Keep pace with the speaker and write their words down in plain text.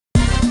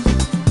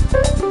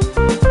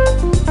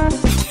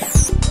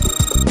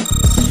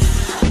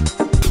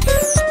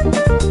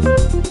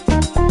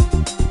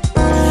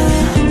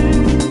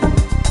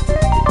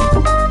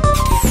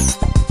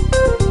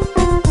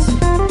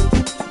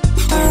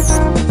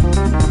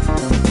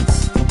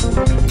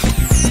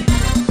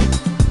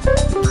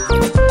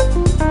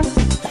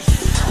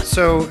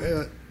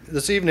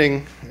This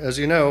evening, as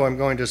you know, I'm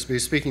going to be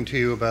speaking to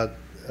you about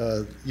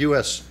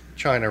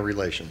U.S.-China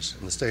relations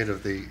and the state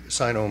of the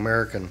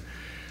Sino-American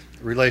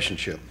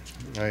relationship.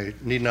 I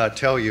need not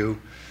tell you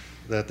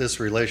that this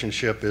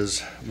relationship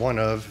is one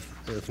of,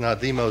 if not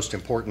the most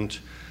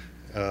important,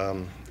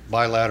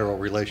 bilateral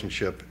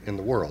relationship in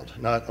the world,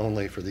 not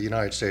only for the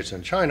United States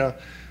and China,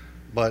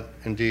 but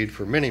indeed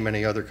for many,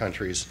 many other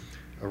countries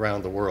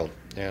around the world,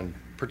 and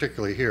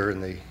particularly here in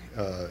the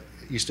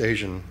East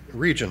Asian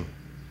region.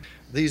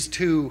 These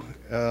two,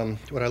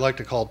 what I like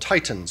to call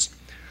titans,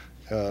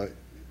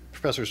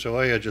 Professor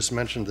Soaya just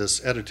mentioned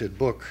this edited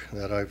book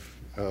that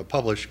I've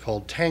published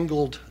called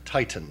Tangled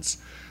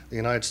Titans, the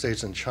United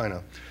States and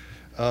China.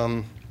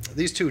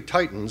 These two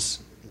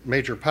titans,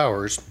 major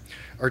powers,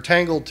 are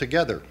tangled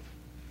together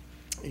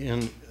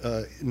in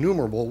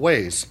innumerable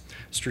ways,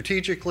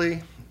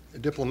 strategically,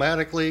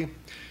 diplomatically,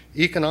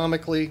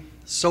 economically,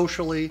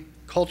 socially,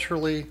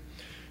 culturally,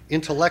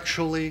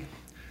 intellectually,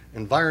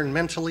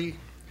 environmentally,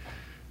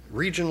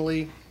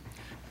 regionally,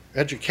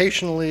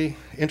 educationally,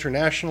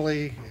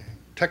 internationally,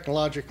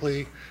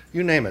 technologically,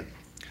 you name it.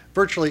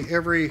 Virtually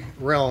every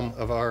realm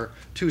of our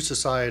two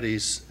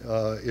societies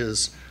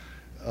is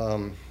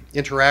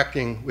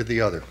interacting with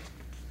the other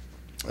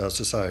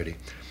society.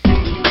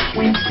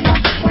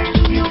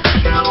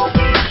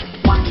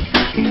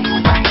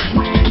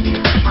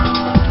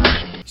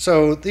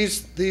 So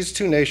these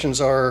two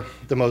nations are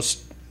the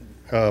most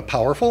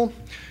powerful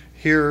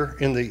here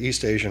in the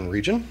East Asian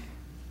region.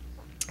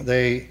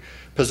 They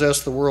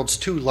possess the world's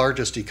two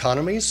largest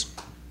economies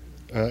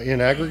in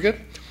aggregate.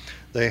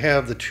 They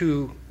have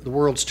the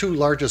world's two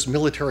largest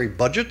military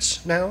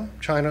budgets now.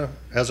 China,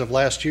 as of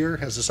last year,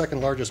 has the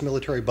second largest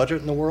military budget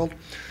in the world,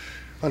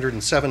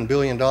 $107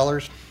 billion.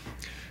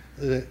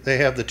 They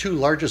have the two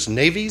largest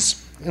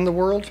navies in the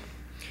world.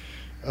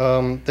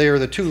 They are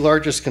the two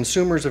largest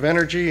consumers of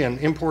energy and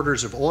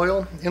importers of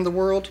oil in the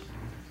world.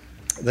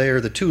 They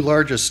are the two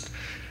largest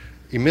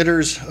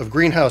emitters of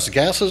greenhouse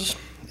gases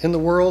in the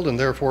world and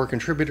therefore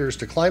contributors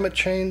to climate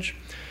change.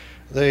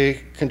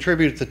 They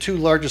contribute the two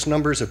largest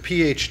numbers of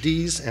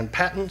PhDs and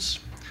patents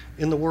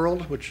in the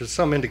world, which is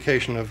some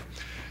indication of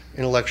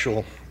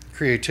intellectual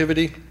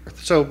creativity.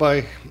 So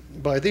by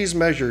these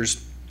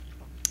measures,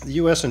 the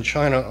US and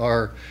China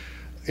are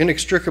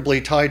inextricably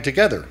tied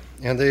together,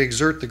 and they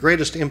exert the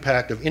greatest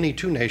impact of any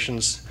two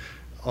nations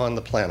on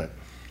the planet.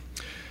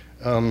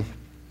 And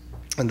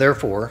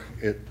therefore,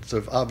 it's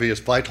of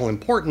obvious vital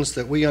importance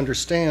that we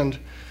understand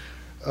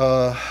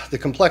the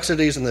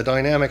complexities and the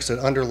dynamics that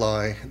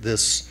underlie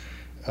this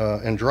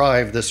and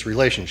drive this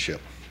relationship.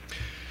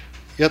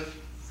 Yet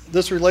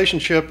this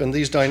relationship and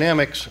these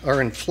dynamics are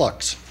in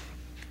flux,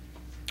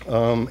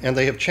 and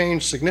they have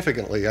changed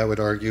significantly, I would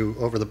argue,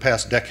 over the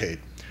past decade.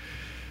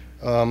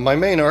 My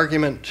main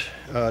argument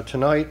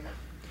tonight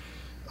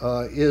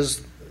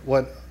is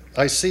what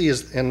I see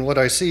as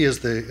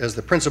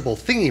the principal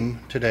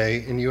theme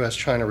today in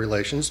U.S.-China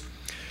relations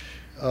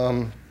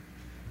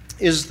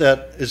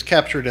is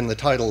captured in the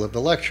title of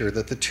the lecture,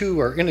 that the two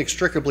are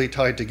inextricably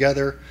tied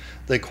together.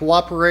 They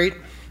cooperate,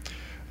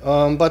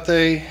 but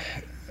they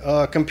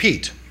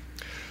compete.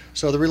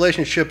 So the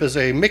relationship is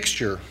a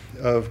mixture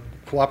of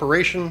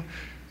cooperation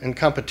and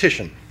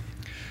competition.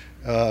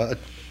 And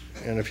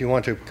if you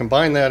want to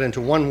combine that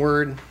into one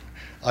word,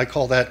 I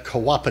call that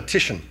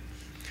coopetition.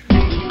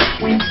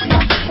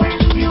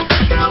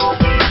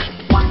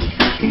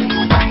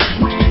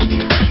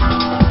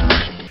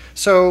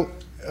 So,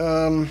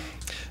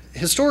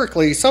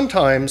 historically,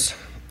 sometimes,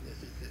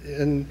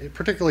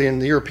 particularly in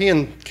the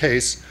European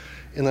case,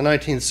 in the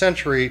 19th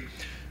century,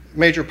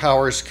 major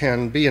powers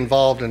can be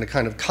involved in a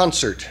kind of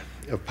concert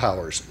of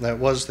powers. That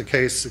was the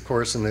case, of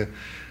course, in the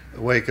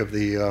wake of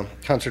the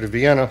Concert of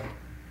Vienna,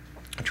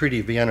 Treaty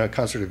of Vienna,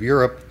 Concert of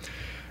Europe.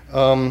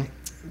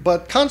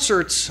 But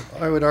concerts,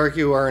 I would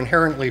argue, are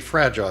inherently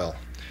fragile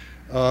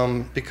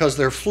because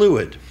they're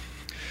fluid.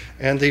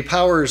 And the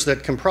powers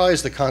that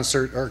comprise the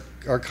concert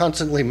are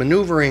constantly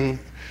maneuvering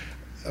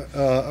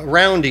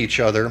around each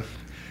other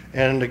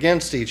and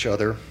against each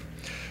other,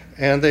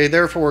 and they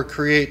therefore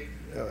create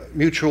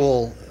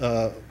mutual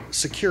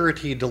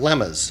security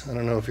dilemmas. I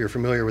don't know if you're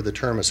familiar with the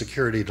term a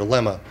security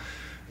dilemma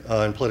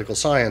in political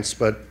science,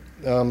 but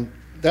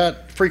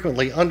that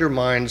frequently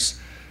undermines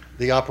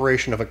the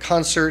operation of a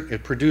concert.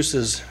 It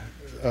produces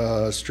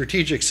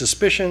strategic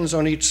suspicions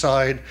on each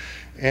side,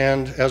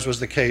 and as was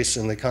the case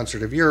in the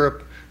Concert of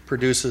Europe,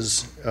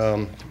 produces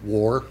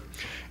war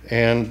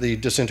and the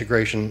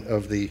disintegration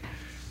of the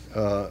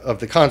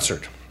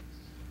concert.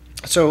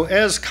 So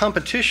as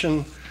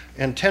competition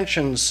and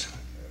tensions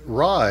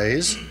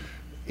rise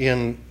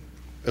in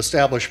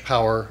established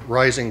power,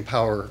 rising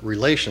power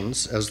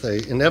relations, as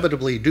they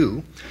inevitably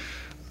do,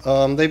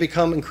 they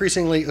become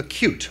increasingly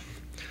acute,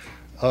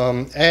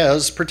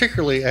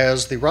 particularly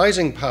as the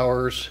rising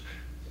power's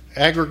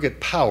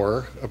aggregate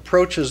power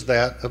approaches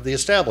that of the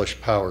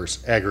established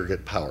power's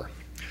aggregate power.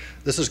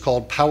 This is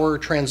called power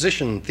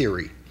transition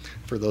theory.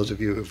 For those of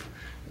you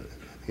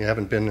who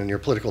haven't been in your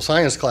political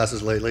science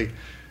classes lately,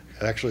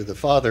 Actually, the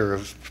father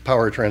of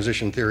power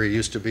transition theory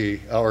used to be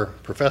our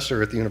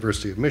professor at the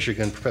University of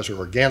Michigan, Professor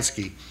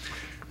Organsky.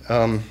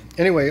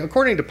 Anyway,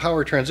 according to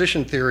power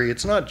transition theory,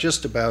 it's not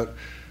just about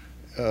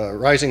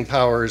rising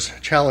powers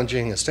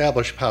challenging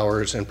established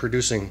powers and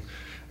producing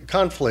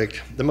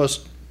conflict.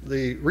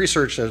 The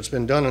research that's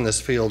been done in this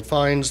field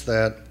finds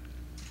that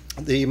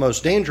the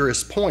most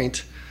dangerous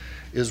point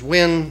is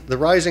when the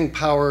rising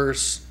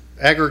powers'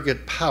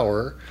 aggregate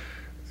power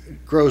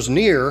grows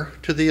near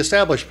to the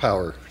established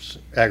power's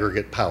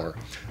aggregate power.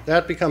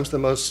 That becomes the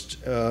most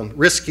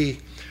risky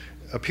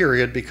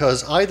period,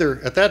 because either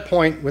at that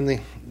point when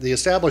the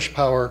established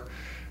power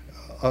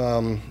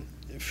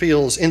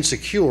feels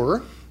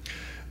insecure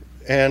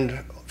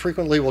and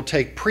frequently will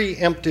take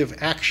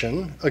preemptive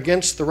action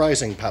against the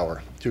rising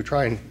power to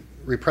try and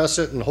repress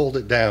it and hold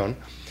it down,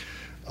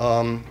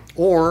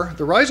 or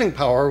the rising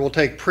power will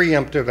take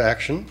preemptive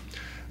action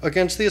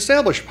against the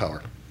established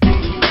power.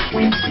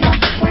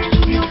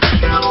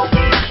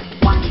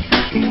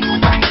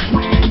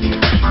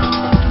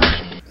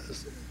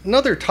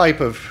 Another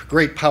type of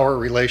great power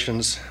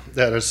relations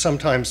that is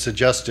sometimes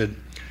suggested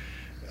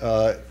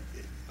are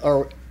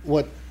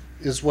what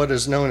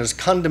is known as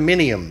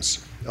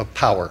condominiums of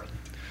power,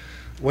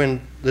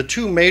 when the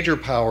two major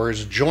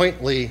powers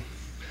jointly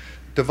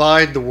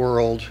divide the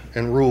world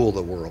and rule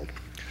the world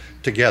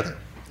together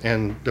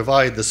and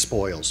divide the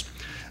spoils.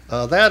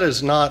 That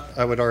is not,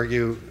 I would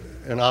argue,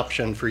 an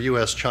option for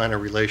U.S.-China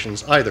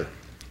relations either.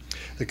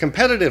 The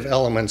competitive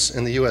elements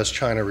in the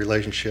U.S.-China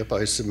relationship,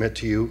 I submit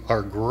to you,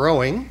 are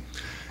growing,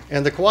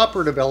 and the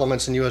cooperative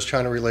elements in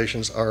U.S.-China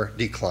relations are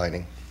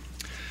declining.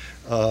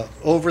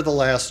 Over the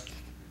last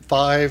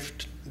 5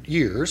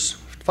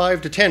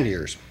 to 10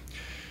 years.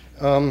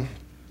 And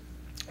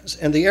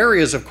the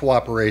areas of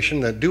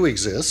cooperation that do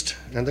exist,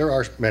 and there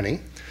are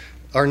many,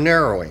 are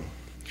narrowing,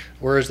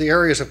 whereas the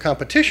areas of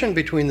competition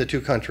between the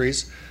two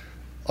countries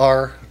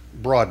are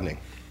broadening.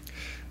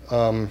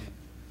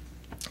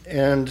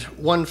 And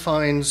one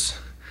finds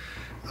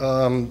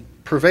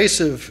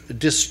pervasive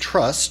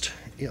distrust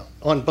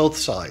on both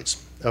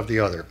sides of the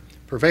other.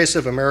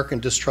 Pervasive American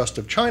distrust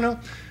of China,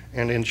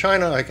 and in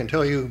China, I can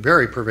tell you,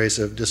 very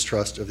pervasive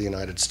distrust of the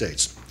United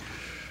States.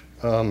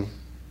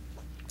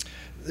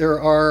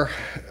 There are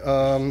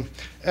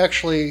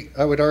actually,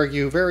 I would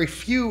argue, very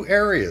few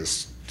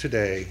areas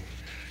today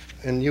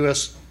in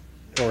U.S.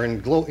 or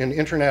in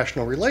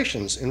international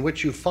relations in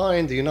which you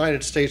find the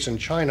United States and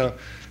China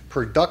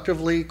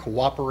productively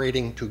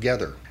cooperating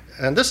together.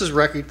 And this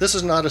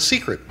is not a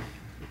secret.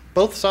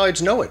 Both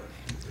sides know it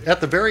at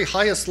the very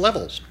highest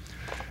levels.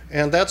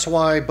 And that's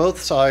why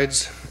both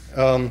sides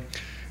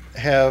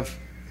have,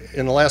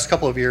 in the last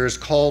couple of years,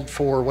 called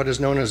for what is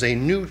known as a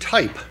new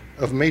type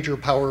of major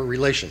power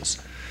relations,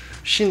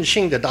 新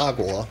兴的大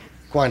国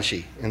关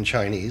系 in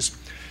Chinese.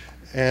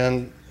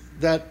 And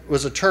that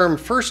was a term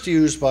first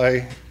used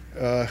by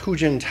Hu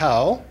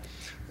Jintao.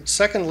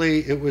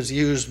 Secondly, it was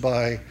used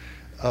by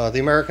the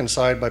American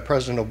side by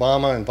President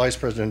Obama and Vice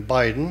President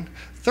Biden.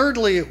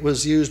 Thirdly, it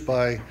was used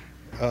by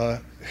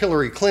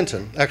Hillary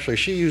Clinton. Actually,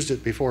 she used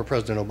it before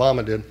President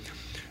Obama did.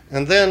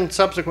 And then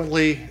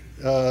subsequently,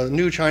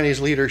 new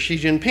Chinese leader Xi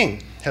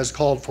Jinping has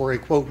called for a,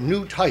 quote,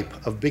 new type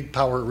of big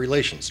power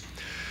relations.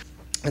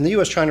 And the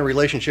U.S.-China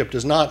relationship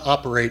does not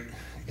operate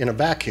in a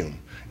vacuum.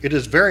 It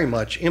is very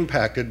much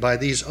impacted by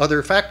these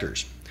other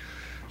factors.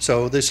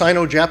 So the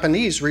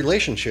Sino-Japanese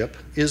relationship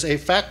is a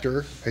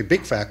factor, a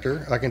big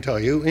factor, I can tell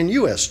you, in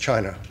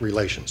U.S.-China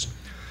relations.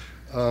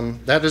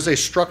 That is a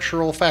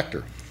structural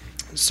factor.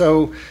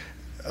 So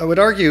I would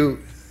argue,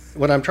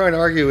 what I'm trying to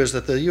argue is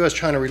that the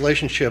U.S.-China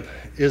relationship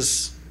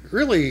is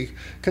really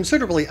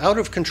considerably out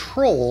of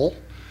control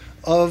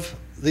of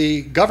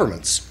the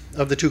governments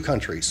of the two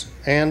countries,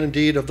 and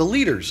indeed of the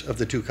leaders of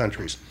the two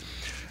countries.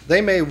 They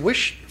may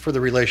wish for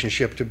the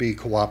relationship to be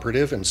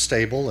cooperative and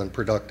stable and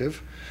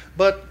productive,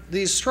 but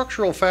these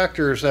structural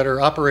factors that are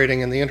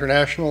operating in the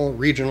international,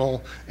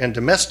 regional, and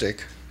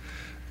domestic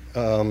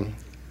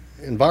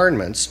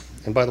environments,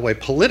 and by the way,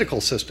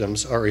 political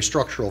systems are a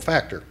structural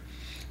factor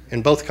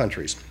in both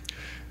countries.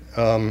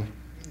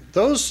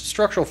 Those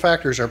structural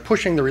factors are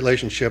pushing the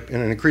relationship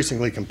in an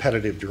increasingly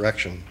competitive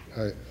direction,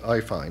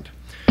 I find.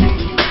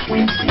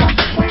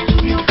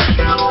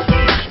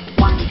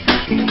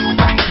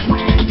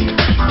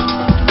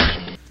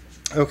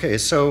 Okay,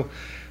 so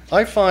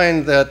I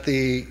find that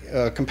the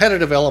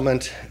competitive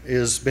element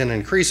has been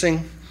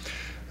increasing.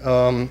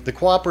 The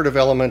cooperative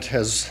element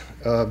has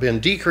been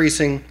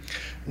decreasing.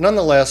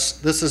 Nonetheless,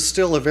 this is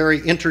still a very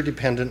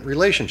interdependent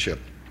relationship,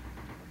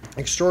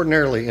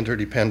 extraordinarily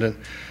interdependent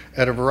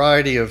at a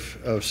variety of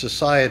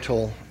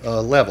societal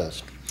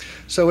levels.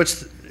 So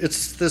it's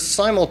this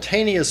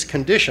simultaneous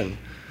condition,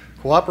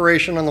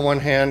 cooperation on the one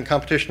hand,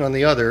 competition on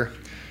the other,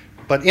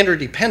 but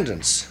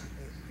interdependence.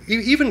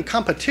 Even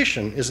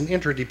competition is an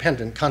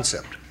interdependent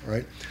concept,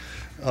 right?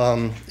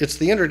 It's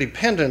the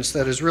interdependence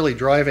that is really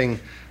driving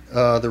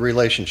the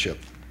relationship.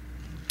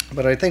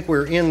 But I think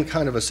we're in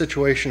kind of a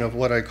situation of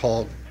what I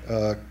call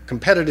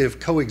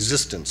competitive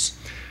coexistence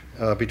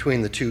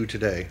between the two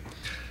today.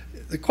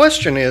 The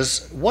question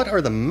is, what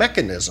are the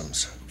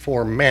mechanisms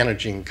for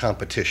managing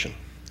competition?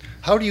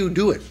 How do you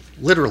do it?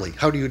 Literally,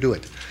 how do you do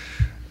it?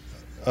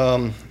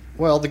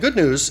 Well, the good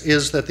news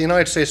is that the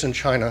United States and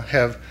China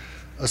have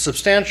a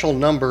substantial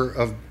number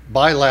of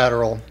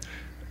bilateral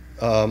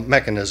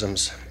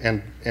mechanisms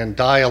and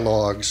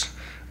dialogues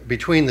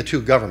between the two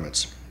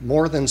governments,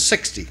 more than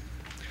 60.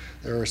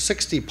 There are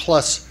 60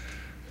 plus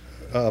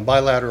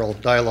bilateral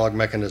dialogue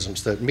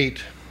mechanisms that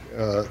meet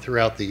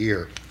throughout the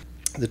year.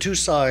 The two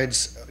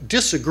sides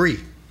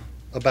disagree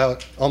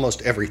about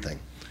almost everything,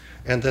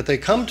 and that they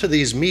come to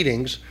these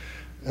meetings,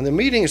 and the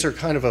meetings are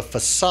kind of a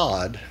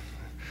facade,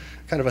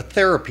 kind of a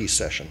therapy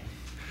session,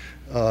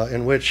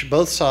 in which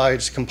both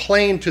sides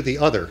complain to the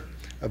other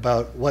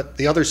about what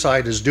the other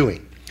side is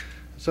doing.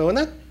 So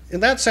in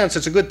that sense,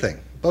 it's a good thing.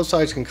 Both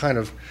sides can kind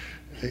of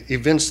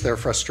evince their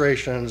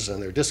frustrations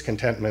and their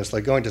discontentments,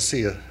 like going to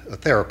see a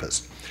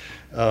therapist.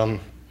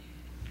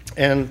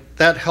 And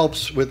that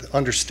helps with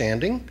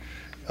understanding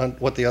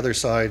what the other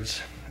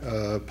side's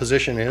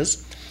position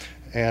is.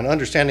 And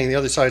understanding the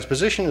other side's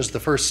position is the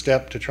first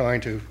step to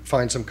trying to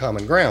find some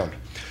common ground.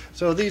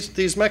 So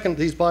these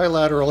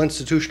bilateral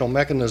institutional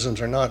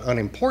mechanisms are not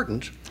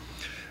unimportant,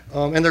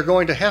 and they're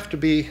going to have to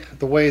be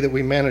the way that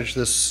we manage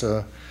this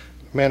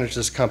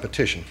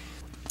competition.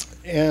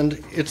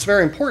 And it's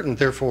very important,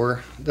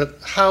 therefore, that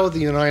how the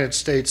United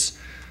States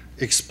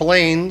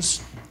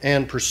explains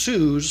and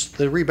pursues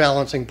the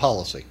rebalancing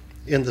policy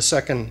in the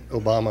second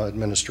Obama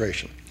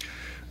administration.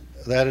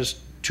 That is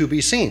to be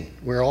seen.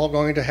 We're all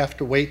going to have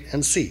to wait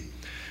and see.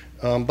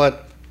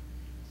 But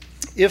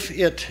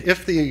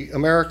if the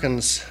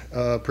Americans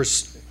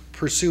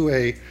pursue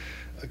a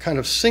kind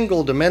of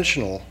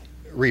single-dimensional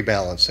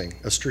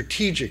rebalancing, a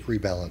strategic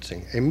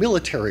rebalancing, a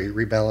military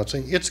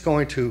rebalancing, it's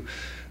going to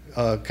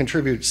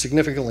contribute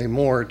significantly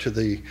more to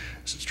the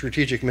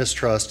strategic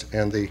mistrust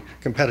and the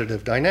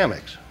competitive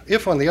dynamics.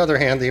 If, on the other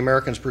hand, the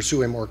Americans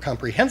pursue a more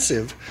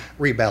comprehensive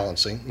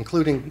rebalancing,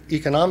 including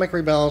economic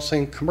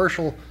rebalancing,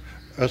 cultural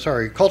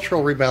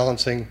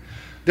rebalancing,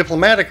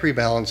 diplomatic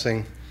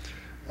rebalancing,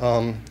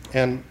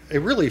 and a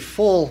really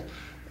full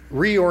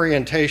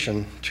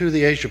reorientation to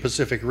the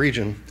Asia-Pacific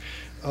region,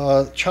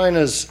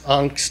 China's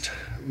angst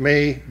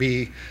may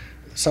be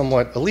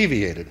somewhat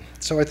alleviated.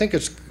 So I think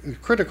it's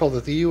critical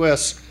that the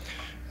U.S.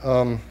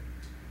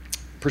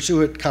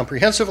 Pursue it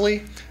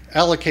comprehensively,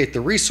 allocate the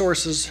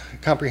resources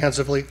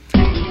comprehensively.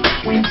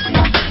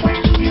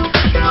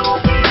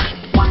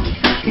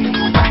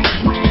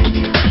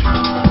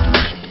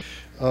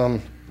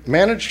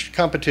 Manage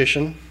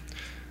competition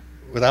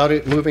without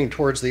it moving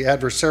towards the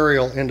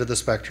adversarial end of the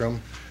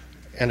spectrum,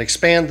 and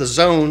expand the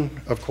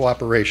zone of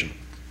cooperation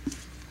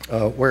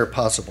where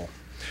possible.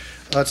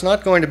 It's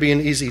not going to be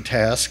an easy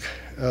task.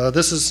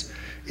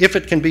 If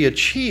it can be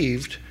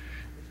achieved,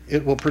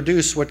 it will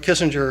produce what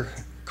Kissinger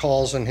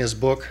calls in his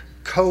book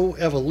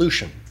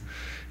co-evolution.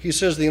 He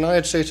says the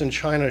United States and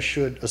China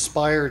should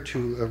aspire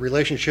to a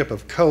relationship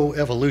of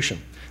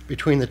co-evolution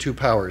between the two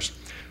powers.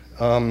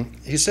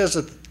 He says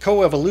that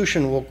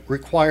co-evolution will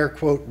require,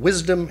 quote,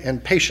 wisdom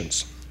and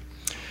patience.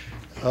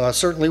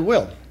 Certainly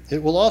will.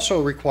 It will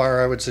also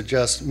require, I would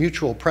suggest,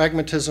 mutual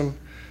pragmatism,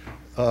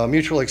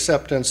 mutual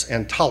acceptance,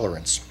 and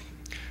tolerance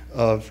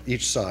of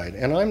each side.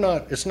 And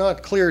it's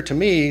not clear to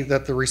me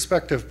that the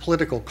respective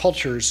political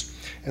cultures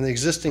and the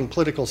existing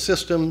political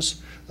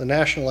systems, the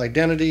national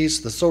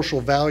identities, the social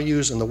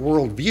values, and the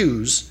world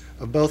views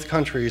of both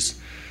countries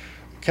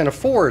can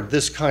afford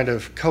this kind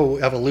of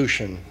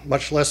co-evolution,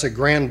 much less a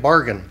grand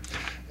bargain,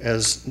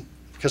 as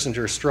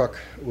Kissinger struck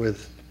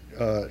with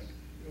Zhou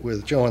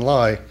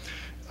Enlai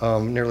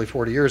nearly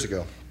 40 years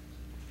ago.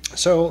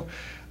 So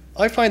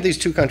I find these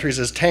two countries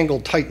as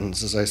tangled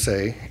titans, as I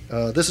say.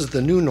 This is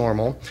the new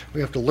normal. We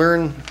have to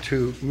learn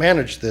to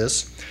manage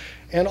this.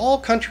 And all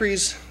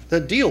countries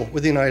that deal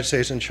with the United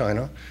States and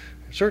China,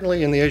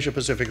 certainly in the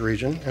Asia-Pacific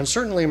region, and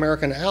certainly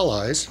American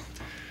allies,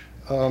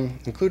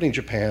 including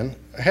Japan,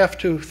 have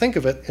to think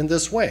of it in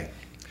this way.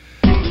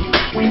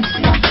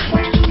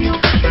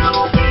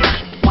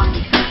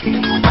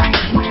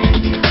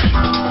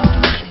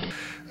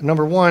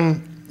 Number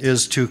one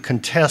is to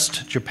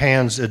contest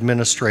Japan's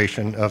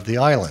administration of the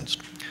islands.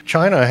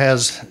 China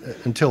has,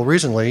 until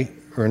recently,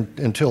 or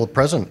until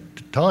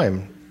present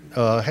time,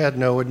 had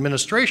no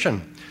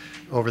administration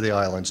over the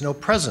islands, no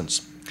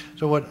presence.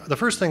 So the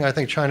first thing I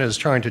think China is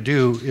trying to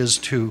do is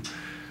to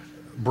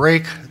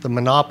break the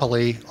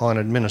monopoly on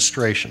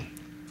administration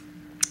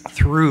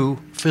through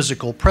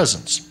physical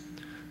presence,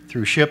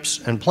 through ships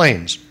and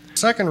planes.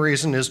 Second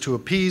reason is to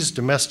appease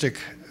domestic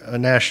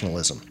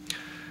nationalism.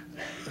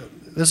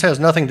 This has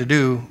nothing to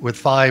do with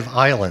 5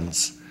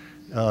 islands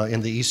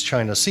in the East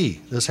China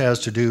Sea. This has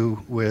to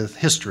do with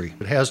history.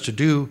 It has to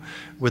do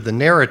with the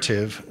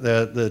narrative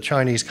that the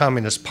Chinese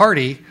Communist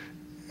Party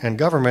and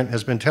government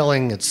has been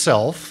telling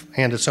itself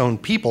and its own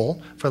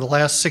people for the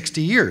last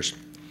 60 years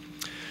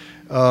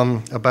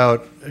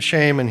about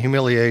shame and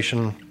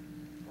humiliation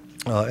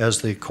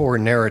as the core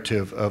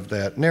narrative of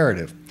that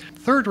narrative.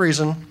 Third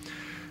reason,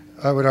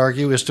 I would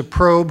argue, is to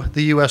probe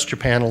the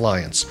U.S.-Japan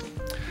alliance.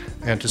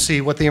 and to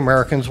see what the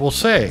Americans will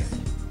say.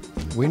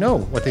 We know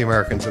what the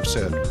Americans have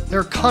said.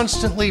 They're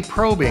constantly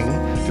probing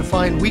to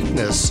find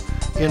weakness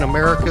in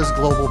America's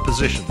global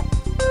position.